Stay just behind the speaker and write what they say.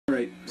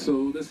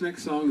So this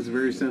next song is a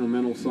very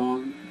sentimental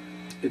song.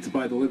 It's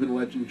by the living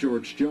legend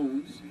George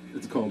Jones.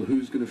 It's called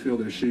 "Who's Gonna Fill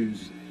Their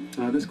Shoes?"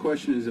 This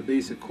question is a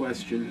basic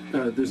question.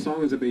 This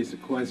song is a basic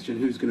question.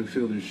 Who's gonna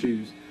fill their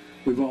shoes?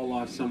 We've all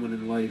lost someone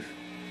in life,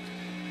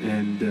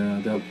 and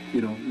that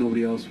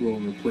nobody else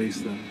will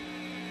replace them.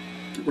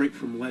 Right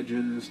from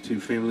legends to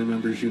family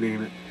members, you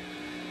name it.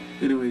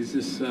 Anyways,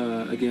 this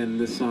again,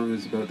 this song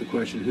is about the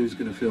question: who's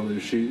gonna fill their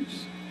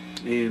shoes?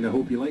 And I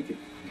hope you like it.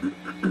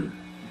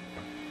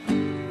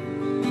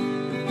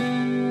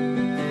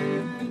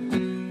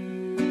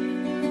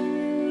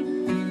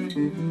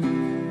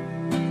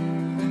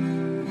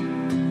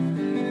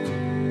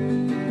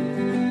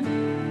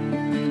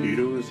 You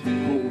know, this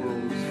whole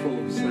world is full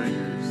of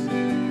singers,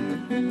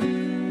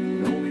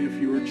 but only if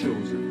you are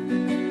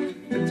chosen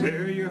to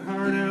tear your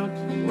heart out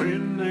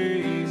when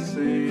they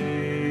sing.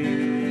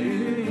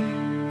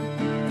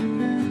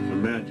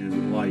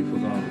 Imagine life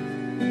without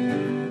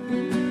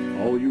them.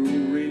 All your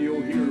radio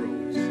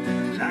heroes,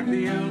 like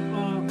the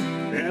outlaw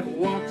that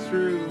walks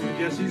through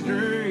Jesse's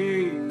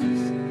dreams.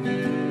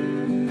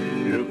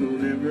 There'll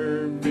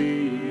never be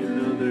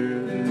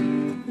another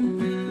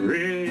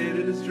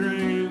red-headed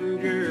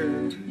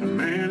stranger, a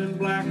man in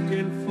black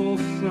and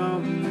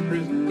Folsom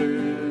prison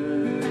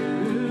blues.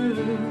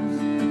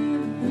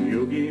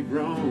 You'll get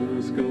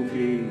wrong,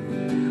 Skokie,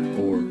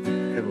 or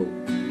hello,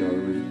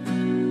 darling.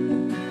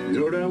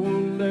 Lord, I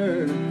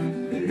wonder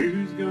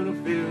who's gonna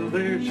fill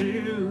their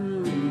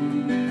shoes?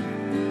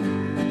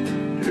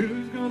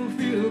 Who's gonna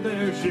fill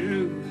their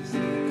shoes?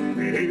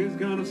 Who's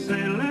gonna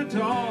stand that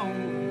tall?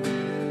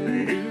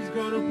 Who's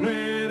gonna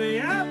play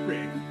the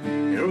Opry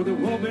or the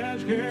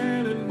Wabash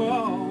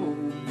Cannonball?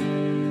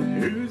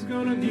 Who's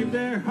gonna give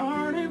their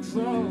heart and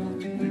soul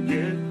to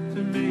get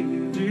to me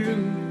and you?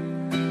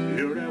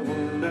 Lord, I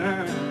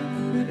wonder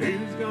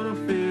who's gonna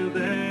fill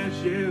their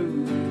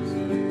shoes?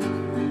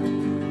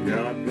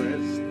 God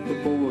bless the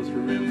boys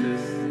from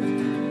Memphis,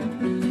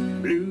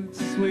 boots,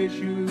 suede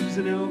shoes,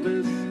 and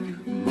Elvis.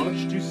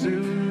 Much too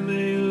soon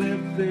they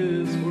left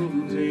this world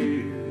in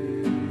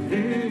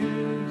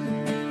tears.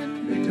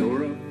 They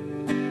tore up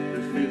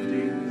the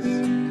 50s.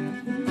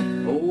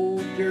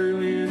 Old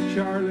Jerry and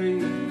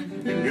Charlie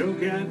and Go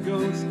Cat Go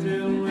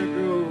still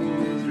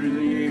echoes through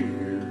the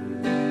years.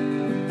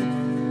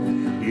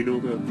 You know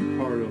the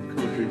heart of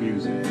country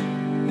music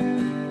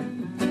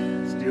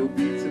still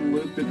beats in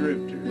Luke the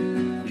Drifter.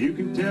 You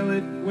can tell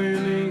it when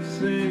he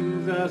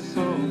sings "I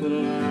Saw the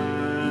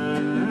Light."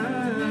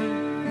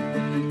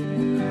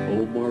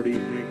 Old Marty,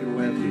 Hank, and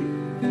Lefty,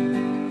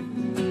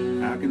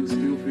 I can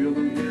still feel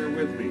them here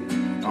with me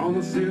on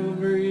the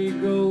Silver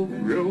Eagle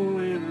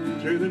rolling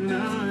through the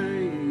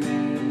night.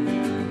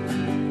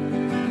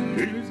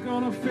 Who's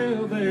gonna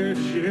fill their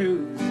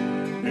shoes?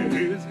 And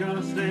who's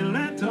gonna stand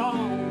that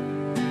tall?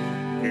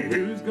 And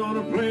who's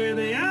gonna play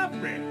the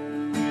Opry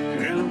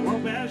and the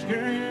Wabash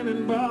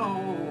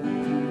Cannonball?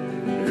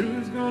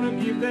 Who's gonna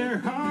give their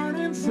heart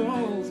and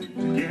souls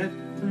to get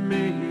to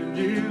me and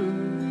you?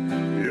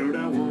 Lord,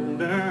 I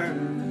wonder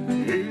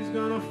who's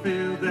gonna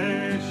fill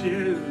their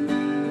shoes?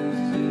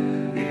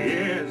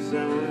 Yes,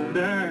 I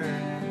wonder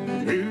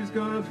who's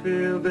gonna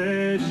fill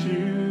their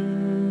shoes?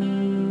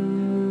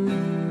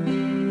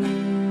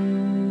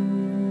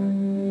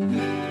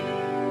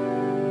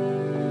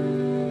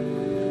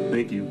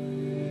 Thank you.